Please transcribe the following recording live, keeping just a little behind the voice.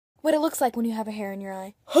What it looks like when you have a hair in your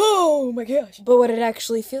eye. Oh my gosh. But what it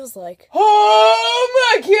actually feels like.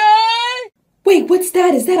 Oh my god! Wait, what's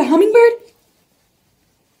that? Is that a hummingbird?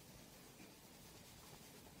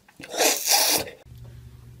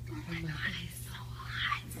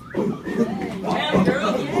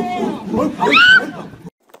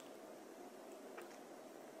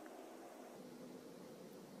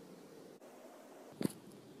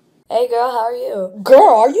 Hey girl, how are you? Girl,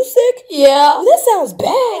 are you sick? Yeah. That sounds bad.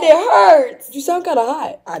 It hurts. You sound kind of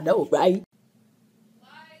hot. I know, right?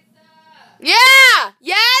 Yeah!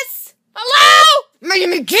 Yes! Hello? Make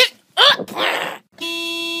me get up! I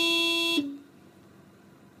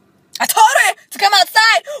told her to come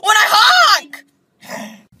outside when I honk!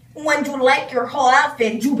 When you like your whole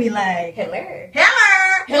outfit, you be like, Hello.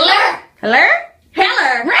 hello, hello,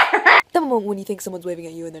 hello, hello. The moment when you think someone's waving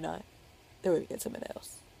at you and they're not. They're waving at someone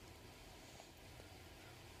else.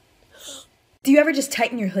 Do you ever just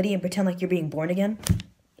tighten your hoodie and pretend like you're being born again?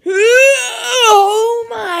 Oh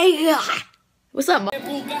my god! What's up, Mom?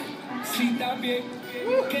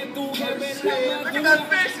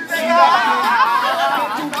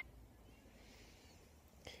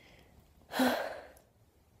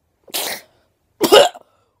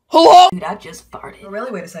 Hello? Dude, I just farted. Oh,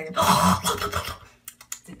 really? Wait a second.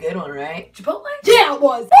 It's a good one, right? Chipotle? Yeah, it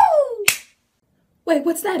was. Wait,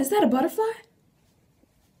 what's that? Is that a butterfly?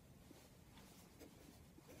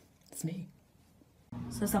 It's me.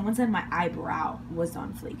 So someone said my eyebrow was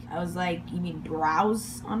on fleek. I was like, you mean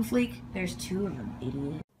brows on fleek? There's two of them,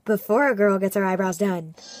 idiot. Before a girl gets her eyebrows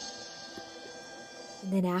done.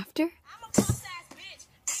 And then after?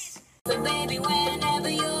 So baby, whenever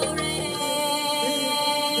you're ready.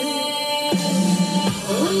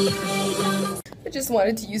 I just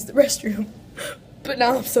wanted to use the restroom, but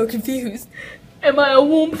now I'm so confused. Am I a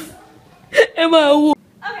womp? Am I a womp?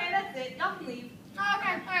 Okay, that's it. Y'all can leave. Oh,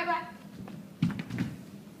 okay. Alright, bye.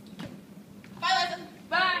 Bye, Lizzza.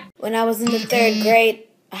 Bye. When I was in the 3rd grade,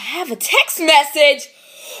 I have a text Message!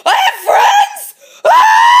 I have friends!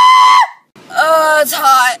 Ah! It's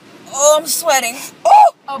hot. Oh, I'm sweating.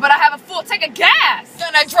 Oh, but I have a full tank of gas.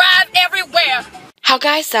 Gonna drive everywhere. How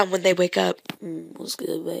guys sound when they wake up. What's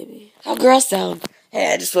good, baby? How girls sound?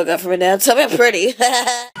 Hey, I just woke up from a nap, so I'm pretty.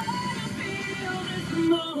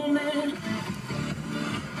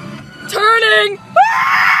 Turning!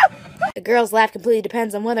 A girl's laugh completely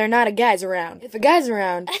depends on whether or not a guy's around. If a guy's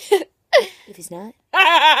around, if he's not.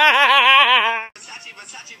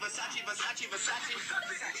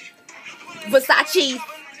 Versace.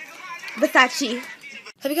 Versace.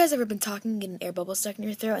 Have you guys ever been talking and get an air bubble stuck in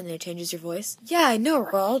your throat and then it changes your voice? Yeah, I know,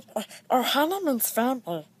 right? Or Hanneman's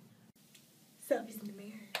family. Selfies in the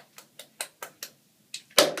mirror.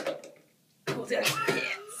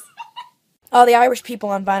 All the Irish people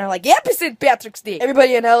on Vine are like, yep, it's St. Patrick's Day.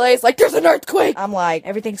 Everybody in LA is like, there's an earthquake. I'm like,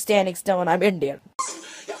 everything's standing still and I'm Indian.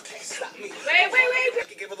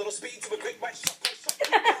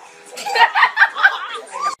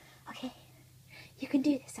 Okay, you can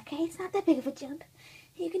do this, okay? It's not that big of a jump.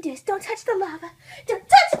 You can do this. Don't touch the lava. Don't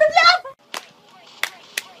touch the lava!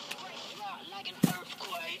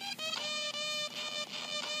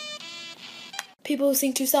 People who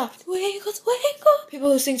sing too soft. Twinkle, twinkle.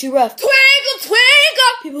 People who sing too rough. Twinkle,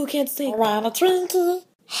 twinkle. People who can't sing. Around a twinkle.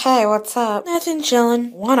 Hey, what's up? Nothing,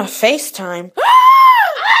 chillin'. Wanna FaceTime?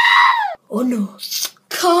 Oh no.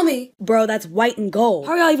 Call me. Bro, that's white and gold.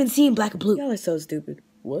 How are y'all even seeing black and blue? Y'all are so stupid.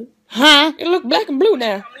 What? Huh? It look black and blue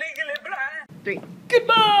now. 3.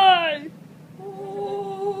 Goodbye.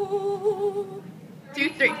 2,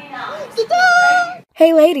 3.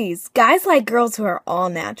 Hey, ladies. Guys like girls who are all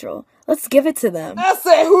natural. Let's give it to them. I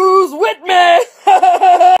say, who's with me?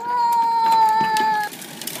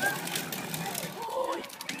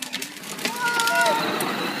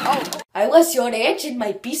 I was your age and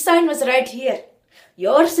my peace sign was right here.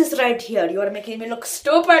 Yours is right here. You are making me look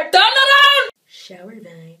stupid. Turn around! Shower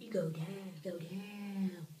line. You go down, you go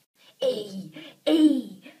down. Hey,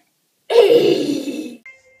 hey, hey!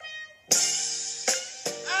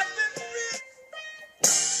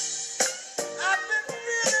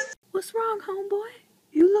 What's wrong, homeboy?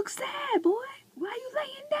 You look sad, boy. Why are you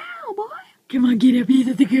laying down, boy? Come on, get up here.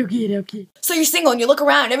 Let the girl get up here. So you're single and you look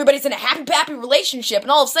around and everybody's in a happy relationship and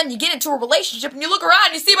all of a sudden you get into a relationship and you look around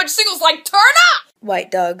and you see a bunch of singles like, turn up! White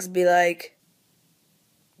dogs be like.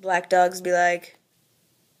 Black dogs be like.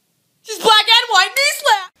 She's black and white, knee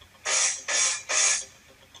slap!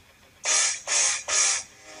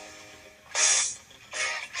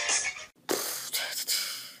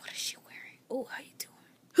 What is she wearing? Oh, how you doing?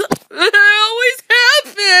 It always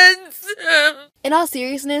happens! In all all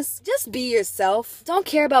seriousness, just be yourself. Don't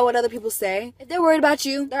care about what other people say. If they're worried about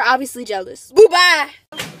you, they're obviously jealous. Boo-bye!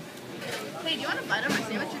 Hey, do you want a bite of my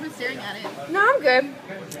sandwich? You've been staring at it. No, I'm good.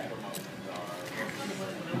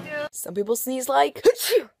 Some people sneeze like,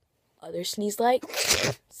 others sneeze like,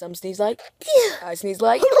 some sneeze like, I sneeze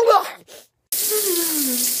like.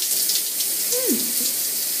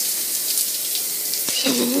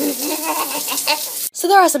 So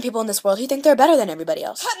there are some people in this world who think they're better than everybody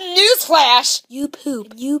else. Newsflash! You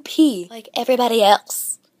poop, you pee, like everybody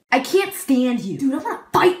else. I can't stand you. Dude, I'm gonna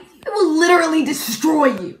fight you. I will literally destroy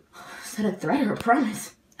you. Is that a threat or a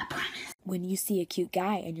promise? A promise. When you see a cute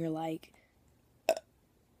guy and you're like, oh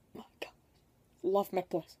my God, love me,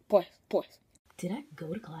 please. Did I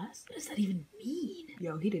go to class? What does that even mean?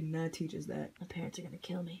 Yo, he did not teach us that. My parents are gonna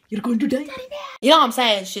kill me. You're going to die? You know what I'm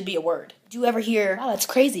saying? It should be a word. Do you ever hear, wow, that's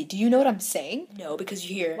crazy. Do you know what I'm saying? No, because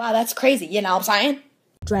you hear, wow, that's crazy. You know what I'm saying?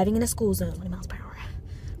 Driving in a school zone, 20 miles per hour.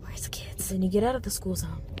 Where's the kids? Then you get out of the school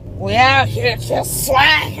zone. We out here just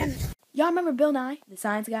swinging. Y'all remember Bill Nye, the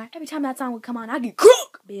science guy? Every time that song would come on, I'd get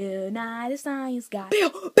crunk. Bill Nye, the science guy. Bill.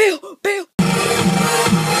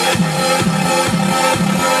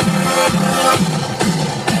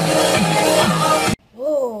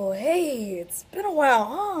 Whoa, hey, it's been a while,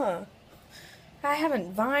 huh? I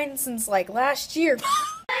haven't vined since like last year.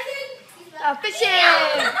 Fishing!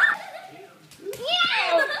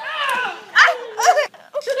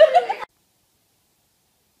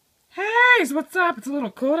 Hey, so what's up? It's a little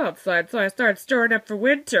cold outside, so I started storing up for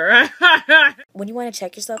winter. When you want to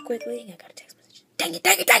check yourself quickly, I got a text message. Dang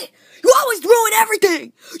it. You always ruin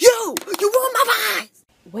everything. You ruin my vines.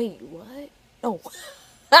 Wait, what? Oh.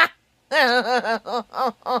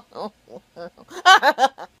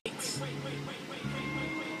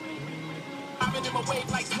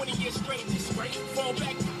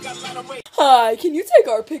 Hi, can you take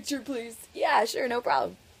our picture, please? Yeah, sure, no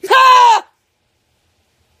problem.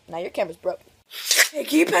 Now your camera's broken. Hey,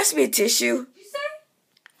 can you pass me a tissue? You say?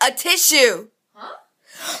 A tissue! Huh?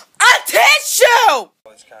 A tissue!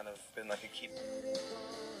 It's kind of been like a keep.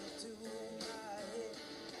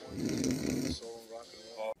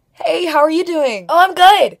 Hey, how are you doing? Oh, I'm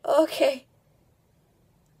good. Okay.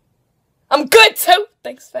 I'm good too.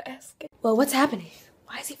 Thanks for asking. Well, what's happening?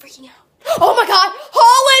 Why is he freaking out? Oh my God!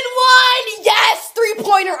 Hole in one! Yes!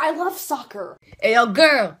 3-pointer! I love soccer. Hey, yo,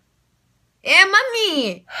 girl. Hey,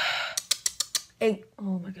 mommy. Hey,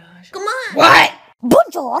 Oh my gosh. come on. What?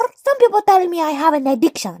 Bonjour. Some people tell me I have an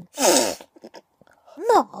addiction.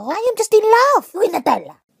 No, I am just in love with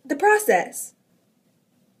Nutella. The process.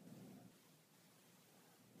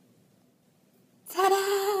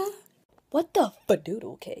 Ta-da! What the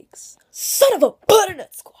fadoodle cakes? Son of a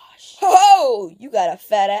butternut squash! Oh, you got a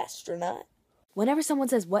fat astronaut. Whenever someone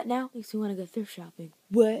says what now, makes me want to go thrift shopping.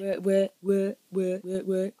 What?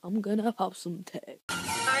 I'm gonna pop some tags.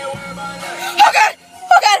 Oh God!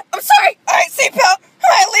 I'm sorry! Alright, seatbelt! Am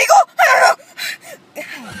I illegal? I don't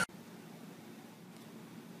know!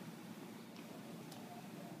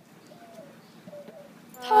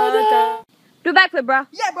 Ta-da! Do a backflip, bro.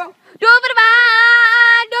 Yeah, bro. Do it for the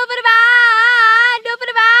vine! Do it for the vine! Do it for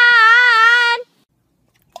the vine!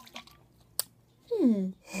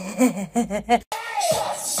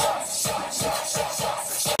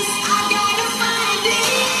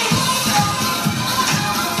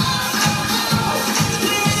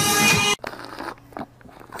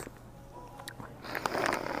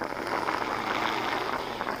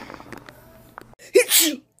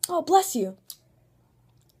 Oh, bless you.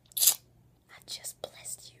 I just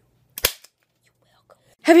blessed you. You're welcome.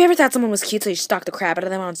 Have you ever thought someone was cute so you stalk the crap out of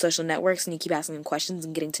them on social networks and you keep asking them questions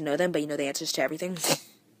and getting to know them, but you know the answers to everything?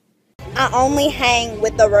 I only hang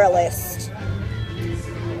with the realist.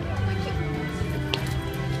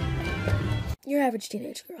 Your average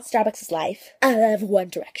teenage girl. Starbucks is life. I love One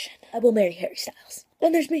Direction. I will marry Harry Styles.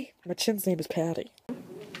 Then there's me. My chin's name is Patty.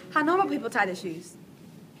 How normal people tie their shoes.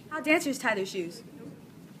 How dancers tie their shoes.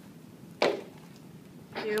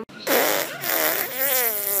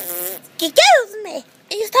 Excuse me.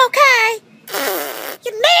 Is it okay?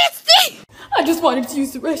 You're nasty. I just wanted to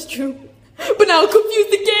use the restroom, but now I'm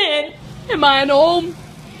confused again. Am I at home?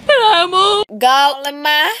 I'm home. Go all in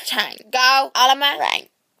my time. Go all in my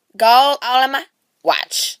right. Go all in my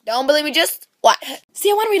watch. Don't believe me, just watch.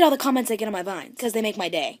 See, I want to read all the comments I get on my Vines, because they make my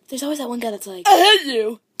day. There's always that one guy that's like, I hate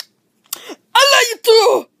you. I love you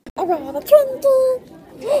too. I got a Twinkie.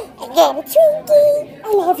 I got a Twinkie. I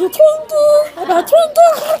love you, Twinkie. I got a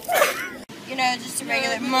Twinkie. You know, just a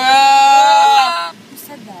regular. Who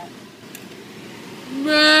said that?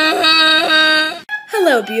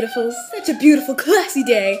 Hello, beautifuls. Such a beautiful, classy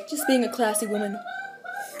day. Just being a classy woman.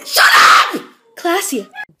 Shut up! Classy.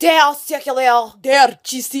 Der circular, der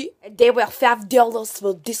cheesy, and they were $5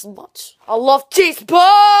 for this much. I love cheese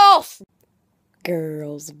balls!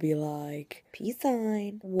 Girls be like, peace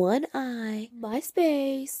sign, one eye,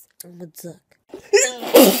 MySpace, I'm a duck.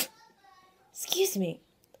 Excuse me.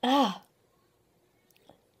 Ah.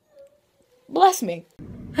 Bless me.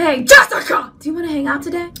 Hey, Jessica! Do you want to hang out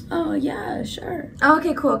today? Oh, yeah, sure. Oh,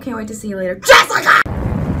 okay, cool. Can't wait to see you later. Jessica!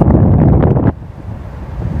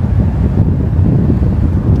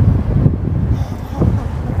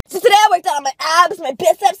 So today I worked out on my abs, my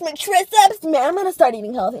biceps, my triceps. Man, I'm gonna start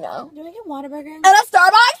eating healthy now. Do I get Whataburger? And a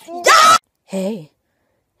Starbucks? Yeah! Hey,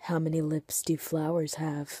 how many lips do flowers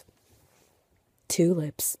have? 2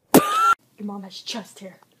 lips. Your mom has chest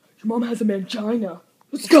hair. Your mom has a mangina.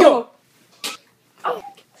 Let's go!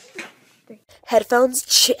 Headphones?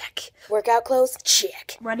 Check. Workout clothes?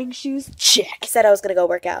 Check. Running shoes? Check. I said I was gonna go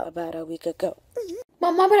work out about a week ago.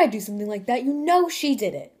 Mom, why would I do something like that? You know she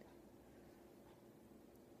did it.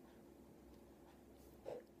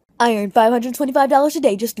 I earned $525 a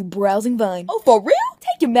day just through browsing Vine. Oh, for real?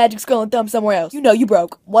 Take your magic skull and thumb somewhere else. You know you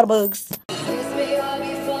broke. What a bugs.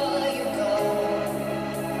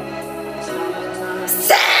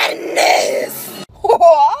 Sadness!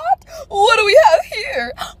 What? What do we have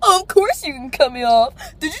here? Of course you can cut me off.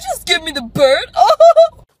 Did you just give me the bird?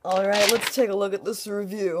 Oh! Alright, let's take a look at this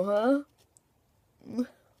review, huh?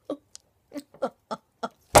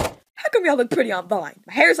 How come y'all look pretty on Vine?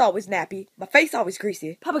 My hair's always nappy. My face always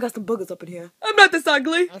greasy. Probably got some boogers up in here. I'm not this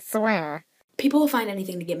ugly. I swear. People will find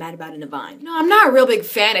anything to get mad about in a Vine. No, I'm not a real big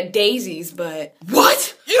fan of daisies, but...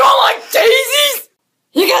 What? You don't like daisies?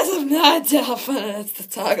 You guys have no idea how fun it is to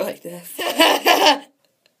talk like this.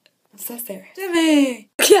 I'm so serious. Jimmy!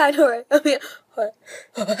 Yeah, I know, right? I mean,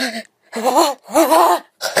 here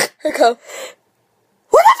it goes.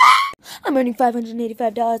 What the fuck? I'm earning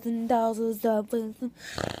 $585 in dollars.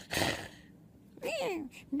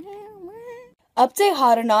 Update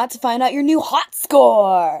Hot or Not to find out your new hot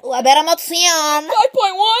score. Oh, I bet I'm up to 5.1. I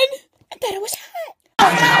bet it was hot.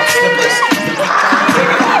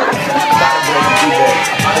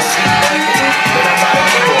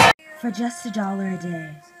 For just $1 a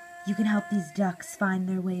day, you can help these ducks find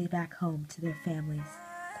their way back home to their families.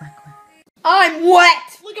 Quack, quack. I'm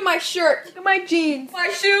wet! Look at my shirt. Look at my jeans. My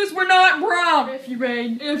shoes were not brown. If you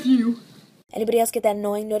rain, if you. Anybody else get that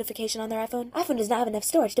annoying notification on their iPhone? iPhone does not have enough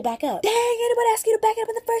storage to back up. Dang, anybody asked you to back up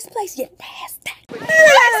in the first place? You bastard.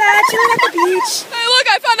 Chilling at the beach. Hey, look,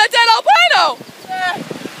 I found that dead albino!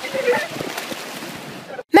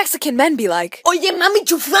 Mexican men be like, Oye, mami,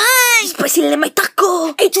 chufán. Especially my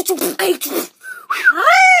taco. Ay, chuchu, ay, chuchu.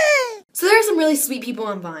 So there are some really sweet people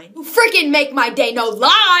on Vine who freaking make my day, no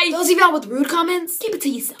lie! Those of y'all with rude comments, keep it to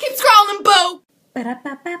yourself. Keep scrolling, boo!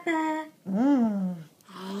 Ba-da-ba-ba-ba.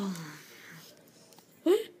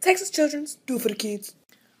 Texas Children's, do it for the kids.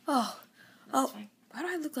 Oh, why do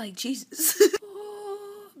I look like Jesus?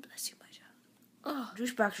 Oh, bless you, my child. Oh,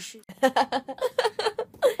 douchebag your shit.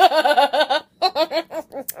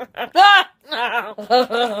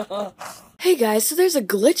 Hey guys, so there's a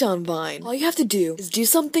glitch on Vine. All you have to do is do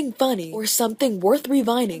something funny or something worth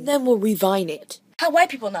revining, then we'll revine it. How white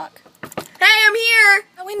people knock. Hey, I'm here!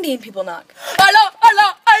 How Indian people knock. Hello,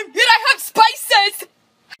 I'm here, I have spices!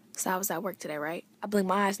 So I was at work today, right? I blinked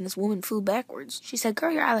my eyes and this woman flew backwards. She said,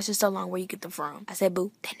 girl, your eyelashes so long, where you get them from? I said,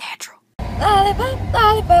 boo, they're natural. Lollipop,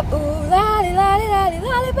 lollipop, ooh, lolly, lolly, lolly,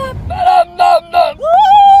 lollipop.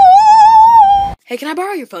 Hey, can I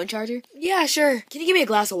borrow your phone charger? Yeah, sure. Can you give me a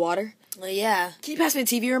glass of water? Yeah. Can you pass me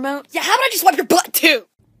the TV remote? Yeah, how about I just wipe your butt too?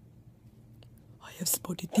 I have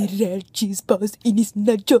spotted the rare cheese balls in his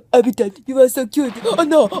natural habitat. You are so cute. Oh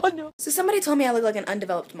no, oh no. So somebody told me I look like an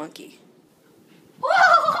undeveloped monkey.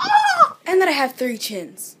 And that I have 3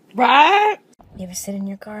 chins. Right? You ever sit in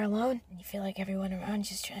your car alone and you feel like everyone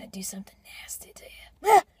around you's trying to do something nasty to you?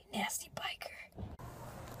 You nasty biker.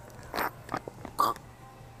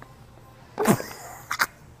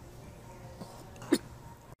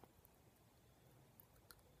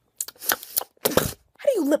 How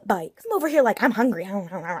do you lip bite? I'm over here like I'm hungry. Oh,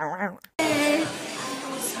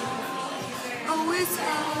 it's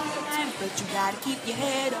hard, but you gotta keep your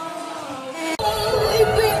head up.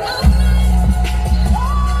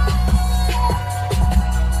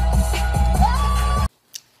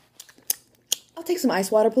 I'll take some ice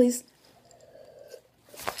water, please.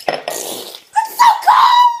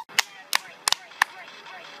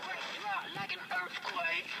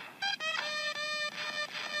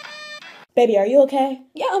 Baby, are you okay?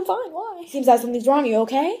 Yeah, I'm fine. Why? Seems like something's wrong. You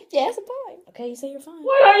okay? Yes, I'm fine. Okay, you say you're fine.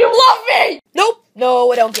 Why don't you love me? Nope.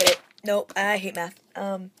 No, I don't get it. Nope, I hate math.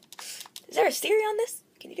 Is there a Siri on this?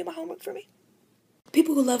 Can you do my homework for me?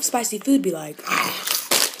 People who love spicy food be like, people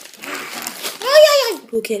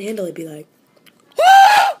who can't handle it be like,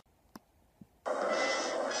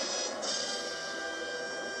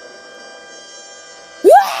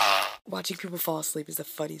 watching people fall asleep is the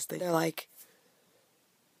funniest thing. They're like,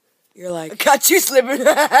 you're like, I got you slipping.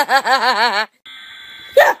 Yeah!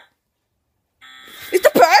 It's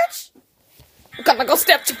the perch! I'm gonna go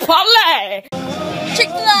step Chipotle!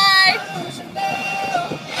 Chick-fil-A!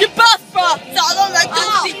 You both frogs! I don't like to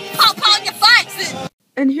see pop on your faces!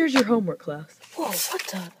 And here's your homework, class. Whoa, what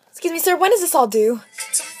the? Excuse me, sir, when is this all due?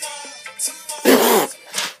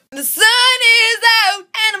 The sun is out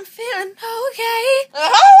and I'm feeling okay. I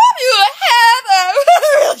hope you have a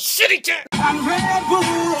real shitty time. I'm Red Bull.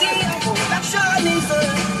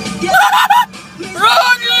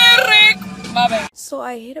 Wrong lyric. My bad. So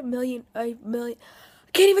I hit a million. I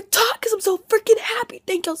can't even talk because I'm so freaking happy.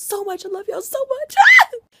 Thank y'all so much. I love y'all so much.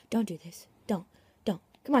 Don't do this. Don't.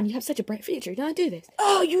 Come on, you have such a bright future. Don't do this.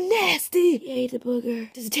 Oh, you nasty. You ate the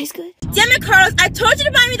booger. Does it taste good? Damn it, Carlos. I told you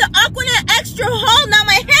to buy me the Aquanet extra hole. Now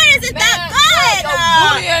my hair isn't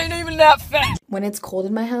that good. Ain't even that fat. When it's cold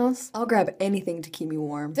in my house, I'll grab anything to keep me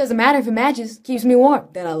warm. Doesn't matter if it matches. Keeps me warm.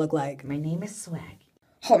 Then I look like, my name is Swag.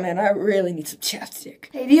 Oh man, I really need some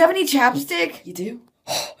chapstick. Hey, do you have any chapstick? You do?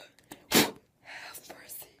 Have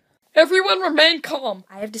mercy. Everyone remain calm.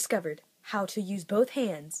 I have discovered how to use both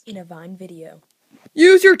hands in a Vine video.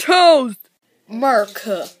 Use your toes.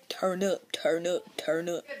 America. Turn up. Get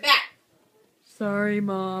back. Sorry,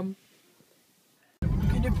 Mom. I'm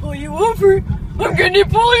gonna pull you over. Wee-woo!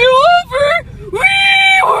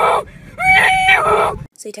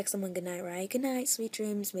 So you text someone goodnight, right? Good night, sweet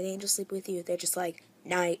dreams. May the angels sleep with you. They're just like,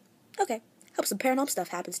 night. Okay. Hope some paranormal stuff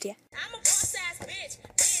happens to you. I'm a boss-ass bitch.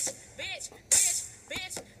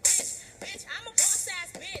 I'm a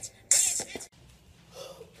boss-ass bitch.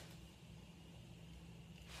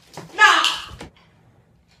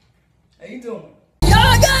 How you doing?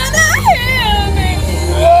 Y'all gonna hear me.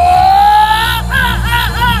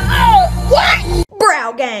 What?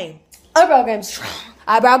 Brow game. Eyebrow game strong.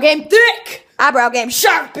 Eyebrow game thick. Eyebrow game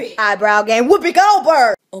Sharpie. Eyebrow game Whoopi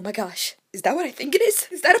Goldberg. Oh my gosh. Is that what I think it is?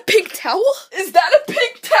 Is that a pink towel? Is that a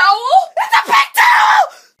pink towel? It's a pink towel!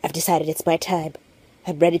 I've decided it's my time.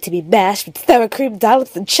 I'm ready to be mashed with sour cream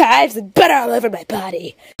dollops and chives and butter all over my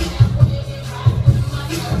body.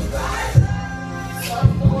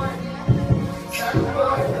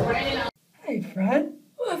 Hey, Fred.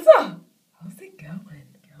 What's up? How's it going?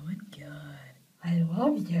 Going good. I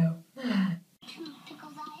love you.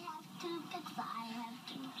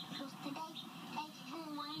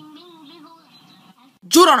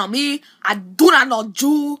 You don't know me. I do not know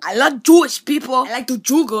Jew. I love Jewish people. I like to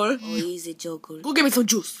juggle. Oh, easy juggle. Go get me some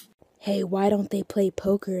juice. Hey, why don't they play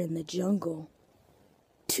poker in the jungle?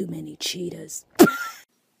 Too many cheetahs.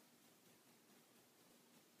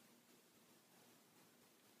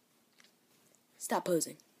 Stop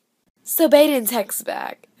posing. So Bay didn't text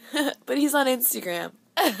back, but he's on Instagram.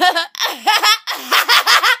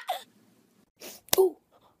 Ooh.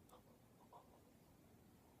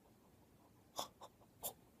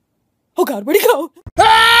 Oh God, where'd he go?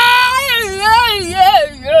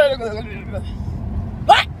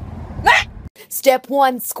 Step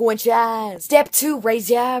 1, squint your eyes. Step 2, raise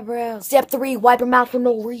your eyebrows. Step 3, wipe your mouth for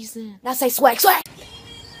no reason. Now say swag, swag.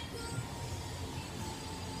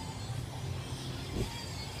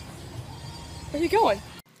 Where you going?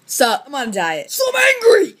 Sup? I'm on a diet. So I'm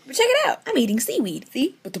angry! But check it out. I'm eating seaweed.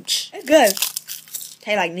 See? It's good. Taste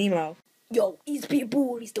like Nemo. Yo, it's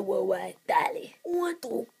people. It's the worldwide. Dale. 1,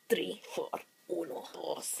 2, 3, 4. 1, 2,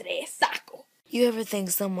 3, saco. You ever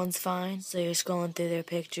think someone's fine? So you're scrolling through their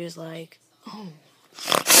pictures like, oh.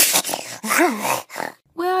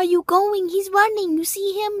 Where are you going? He's running. You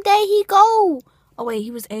see him? There he go. Oh wait,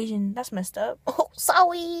 he was Asian. That's messed up. Oh,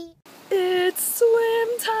 sorry. It's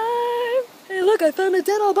swim time. Hey, look, I found a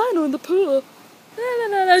dead albino in the pool.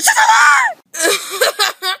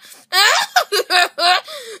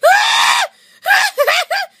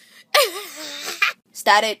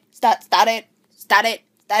 Start it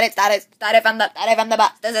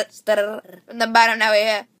from the bottom now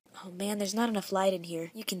here. Oh man, there's not enough light in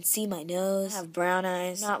here. You can see my nose. I have brown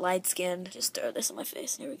eyes. Not light skinned. Just throw this on my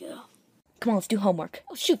face. Here we go. Come on, let's do homework.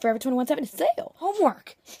 Oh shoot, Forever 21/7 is sale.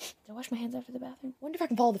 Homework. Did I wash my hands after the bathroom? Wonder if I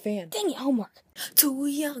can follow the fan. Dang it, homework. Too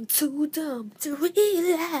young, too dumb to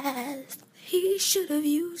realize he should have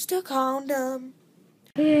used a condom.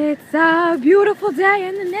 It's a beautiful day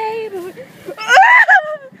in the neighborhood.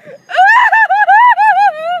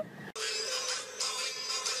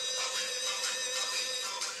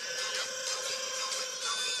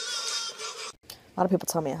 A lot of people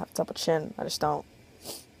tell me I have a double chin. I just don't.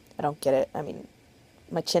 I don't get it. I mean,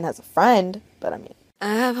 my chin has a friend, but I mean.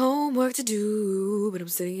 I have homework to do, but I'm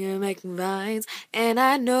sitting here making vines, and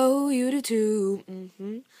I know you do too.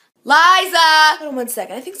 Liza! Hold on 1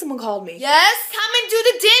 second. I think someone called me. Yes? Come and do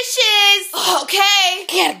the dishes! Oh, okay.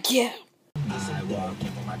 Gotta get.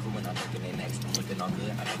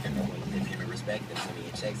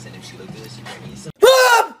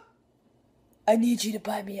 Mom! I need you to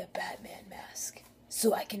buy me a Batman mask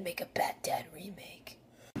so I can make a Bat Dad remake.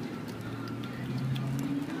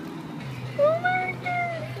 Oh my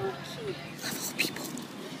god, so cute. Love all people.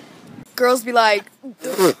 Girls be like,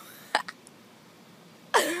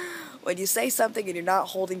 when you say something and you're not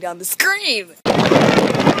holding down the screen.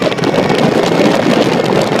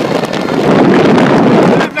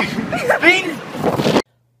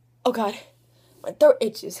 Oh god, my throat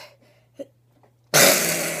itches.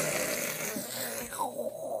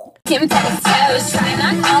 Kim Petty's toes, trying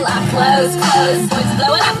on all our clothes, boys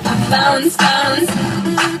blowing up our phones.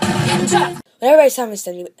 When everybody's telling me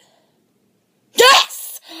something,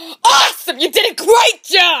 yes! Awesome! You did a great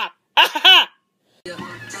job!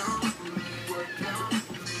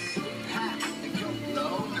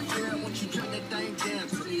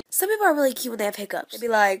 Some people are really cute when they have hiccups. They'd be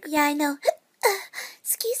like, Yeah, I know.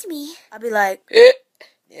 Excuse me. I'd be like,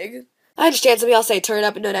 nigga. I understand some of y'all say turn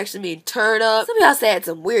up and don't actually mean turn up. Some of y'all say it at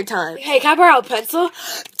some weird time. Hey, can I borrow a pencil?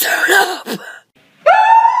 Turn up!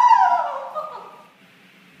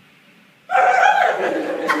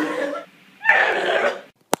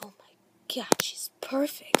 Oh my god, she's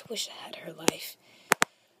perfect. Wish I had her life.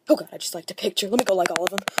 Oh god, I just liked a picture. Let me go like all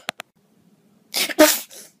of them.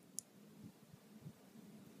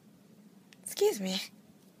 Excuse me.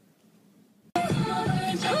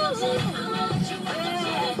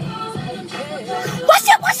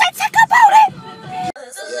 What's that sick about it?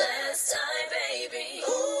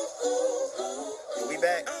 We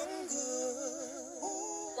back.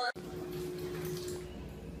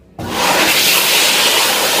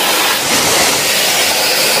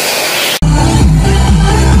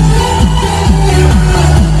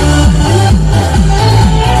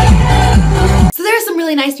 So there are some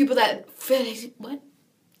really nice people that... What?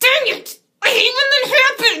 Dang it! I hate when that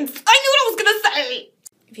happens! I knew what I was gonna say!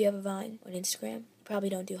 If you have a Vine on Instagram, you probably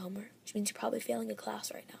don't do homework, which means you're probably failing a class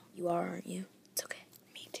right now. You are, aren't you? It's okay.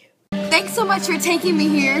 Me too. Thanks so much for taking me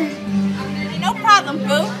here. No problem,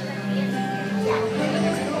 boo.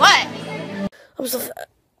 What? I'm so fat.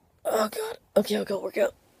 Oh god. Okay, I'll go work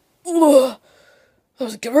out. Ugh. That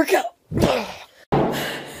was a good workout.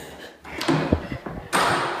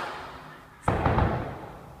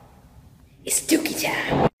 It's dookie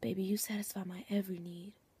time. Baby, you satisfy my every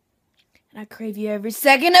need. And I crave you every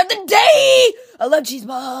second of the day! I love cheese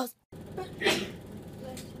balls.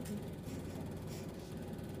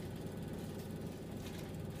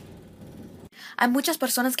 Hay muchas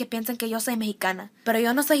personas que piensan que yo soy mexicana, pero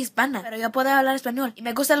yo no soy hispana, pero yo puedo hablar español y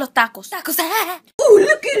me gustan los tacos. Tacos, Oh,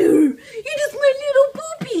 look at her! You just my little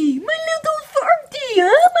poopy! My little farty,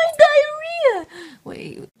 huh? My diarrhea!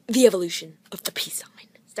 Wait. The evolution of the peace sign.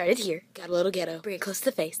 Started here, got a little ghetto, bring it close to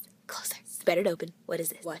the face. Closer. Spread it open. What is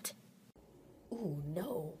this? What? Ooh,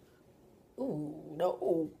 no. Ooh,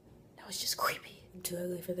 no. That was just creepy. I'm too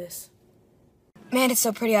ugly for this. Man, it's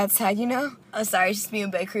so pretty outside, you know? Oh, sorry, it's just me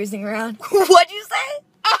and Bay cruising around. What'd you say?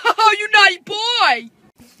 Oh, you naughty boy!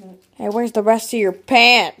 Hey, where's the rest of your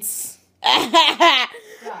pants?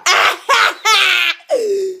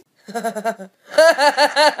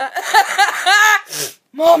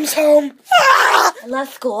 Mom's home. I love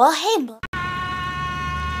school. Hey, Mom.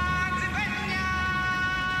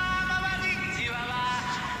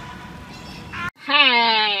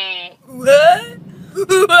 Hey. What?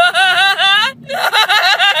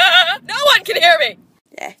 No one can hear me.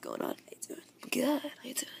 Yeah, what's going on? How you doing? Good. How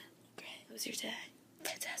you doing? Great. How was your day?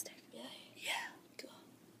 Fantastic. Yeah. Cool.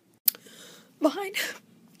 Mine.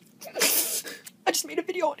 I just made a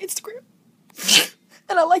video on Instagram.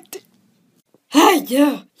 And I liked it. Hi,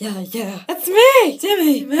 yeah. That's me,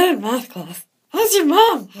 Jimmy. Met in math class. How's your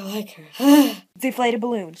mom? I like her. Deflated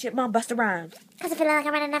balloon. Shit, Mom, bust a rhyme. Cause I feel like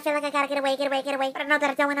I'm running, I feel like I gotta get away. But I know that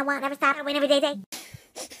I don't wanna want, never stop, I win every day.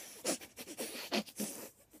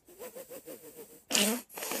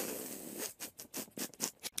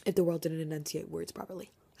 If the world didn't enunciate words properly.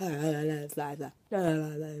 Oh,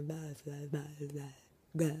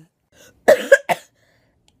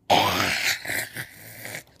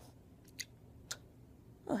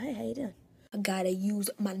 hey, how you doing? I gotta use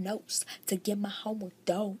my notes to get my homework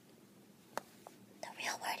done. The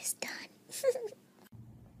real word is done.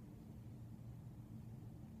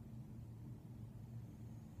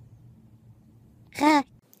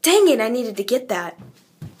 Dang it, I needed to get that.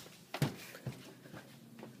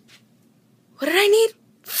 What did I need?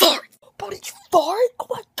 Fart. Bro, did you fart? Oh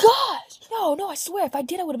my gosh. No, I swear, if I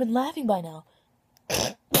did, I would have been laughing by now.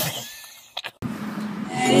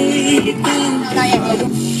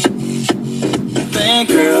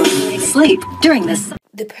 Sleep during this.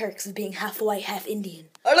 The perks of being half white, half Indian.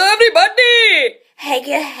 Hello, everybody! Hey,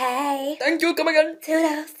 good, hey. Thank you, come again.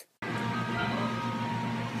 Toodles.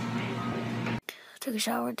 Took a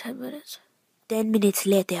shower in 10 minutes. 10 minutes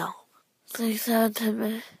later. 6, 7, 10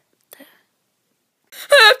 minutes.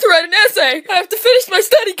 I have to write an essay. I have to finish my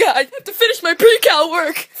study guide. I have to finish my pre-cal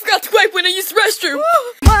work. Forgot to wipe when I used the restroom.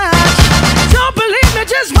 Don't believe me,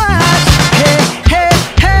 just watch. Hey,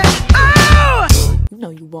 oh! You know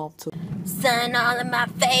you want to. Sun all in my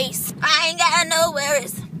face. I ain't got no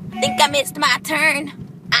worries. Think I missed my turn.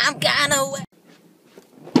 I'm gonna wait.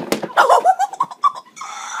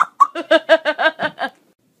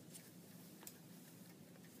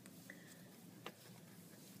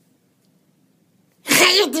 How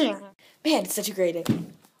you doing? Man, it's such a great day.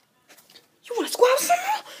 You want to squat,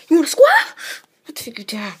 Sarah? You want to squat? I'll take you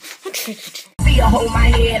down. See you hold my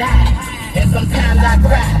head high, and sometimes I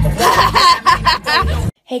cry.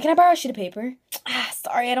 Hey, can I borrow a sheet of paper?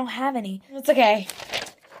 Sorry, I don't have any. It's okay.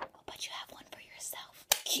 I'll bet you have one for yourself.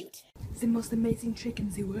 Cute. The most amazing trick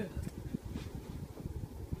in the world.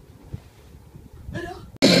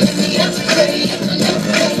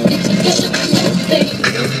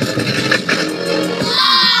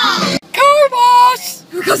 Car wash!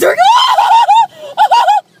 Because they're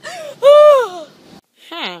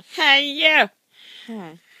yeah.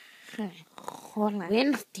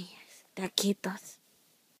 Buenos días, taquitos.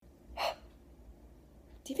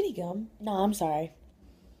 Do you have any gum? No, I'm sorry.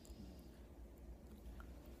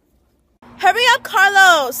 Hurry up,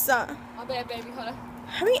 Carlos! I'll bet, baby, hold on.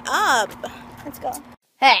 Hurry up! Let's go.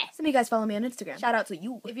 Hey, some of you guys follow me on Instagram. Shout out to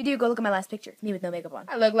you. If you do, go look at my last picture. Me with no makeup on.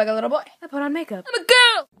 I look like a little boy. I put on makeup. I'm a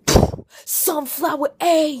girl! Sunflower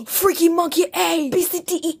A, Freaky Monkey A, B, C,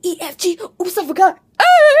 D, E, E, F, G, oops, I forgot. A!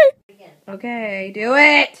 Okay, do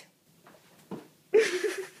it. Are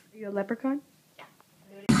you a leprechaun?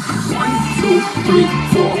 1, 2, 3,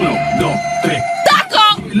 4, no, 3. Taco!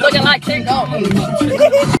 Looking like King Kong.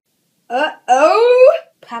 Uh-oh!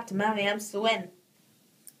 Popped mommy, I'm sweating.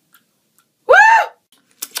 Woo!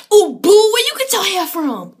 Ooh, boo, where you get your hair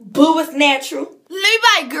from? Boo is natural. Let me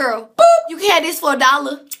buy it, girl. Boop! You can have this for $1.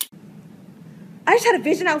 I just had a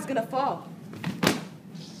vision I was gonna fall.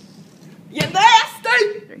 You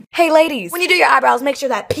nasty! Hey, ladies, when you do your eyebrows, make sure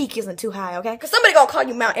that peak isn't too high, okay? Because somebody gonna call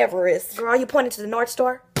you Mount Everest. Girl, you pointing to the North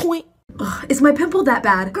Star? Point. Ugh, is my pimple that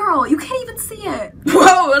bad? Girl, you can't even see it.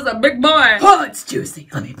 Whoa, that's a big boy. Oh, it's juicy.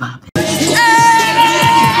 Let me pop it.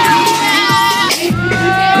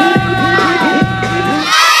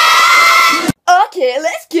 Okay,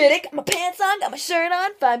 let's get it. Got my pants on, got my shirt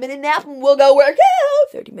on. 5-minute nap and we'll go work out.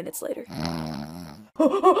 30 minutes later.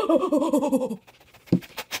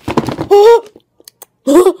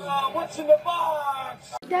 What's in the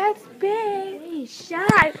box? That's big. He's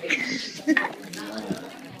shy.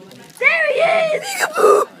 There he is!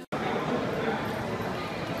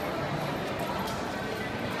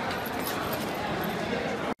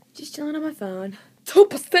 Just chilling on my phone.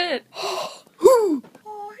 2%.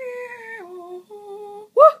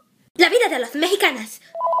 La vida de los mexicanos.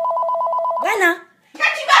 Bueno.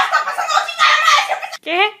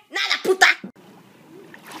 ¿Qué? Nada, puta.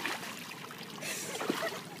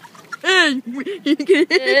 Hey.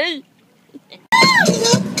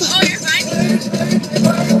 Oh, you're fine.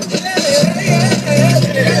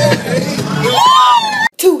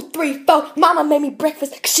 2, 3, 4. Mama made me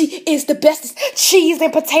breakfast 'cause she is the bestest. Cheese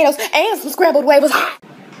and potatoes and some scrambled wafers.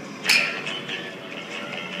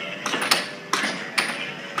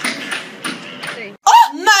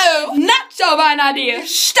 Oh, no! Not so bad an idea.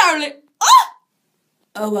 Stole it.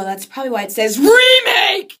 Oh, well, that's probably why it says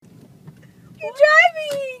Remake! You're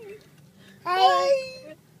driving!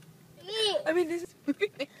 Hi. I mean, this is...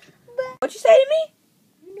 What'd you say to me?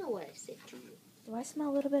 You know what I said to you. Do I smell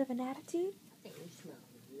a little bit of an attitude? I think you smell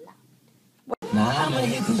loud.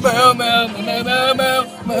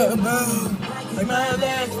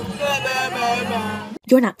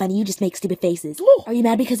 You're not funny, you just make stupid faces. Are you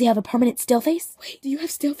mad because you have a permanent still face? Wait, do you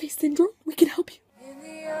have still face syndrome? We can help you.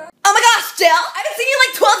 Oh my gosh, Jill! I haven't seen you in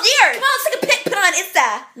like 12 years! Come on, let's take a pic, put it on Insta!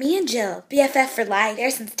 Me and Jill, BFF for life,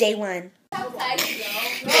 there since day one. I'm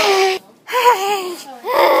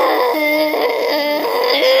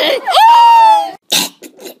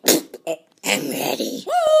ready.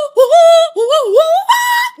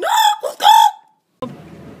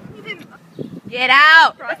 Get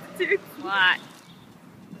out! Prostitutes. What?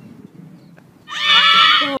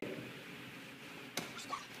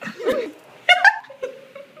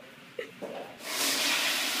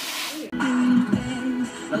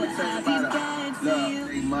 Let me tell you about it.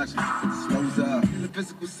 Love ain't much. Slows up. In the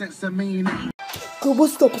physical sense, I mean. Girl,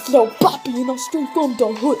 what's up? It's Lil Poppy and I'm straight from the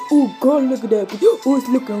hood. Ooh, girl, look at that. Ooh, it's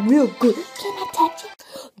looking real good. Can I touch it?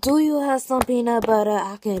 Do you have some peanut butter?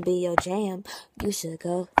 I can be your jam. You should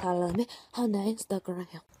go follow me on the Instagram.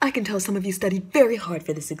 I can tell some of you studied very hard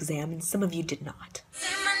for this exam and some of you did not. Say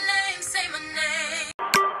my name, say my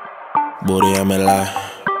name. Booty, I'm in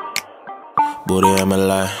lie. Booty, I'm in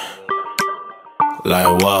lie.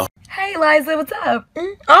 Like, whoa. Hey, Liza, what's up?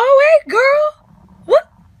 Oh, wait, girl.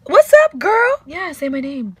 What's up, girl? Yeah, say my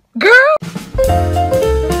name. Girl!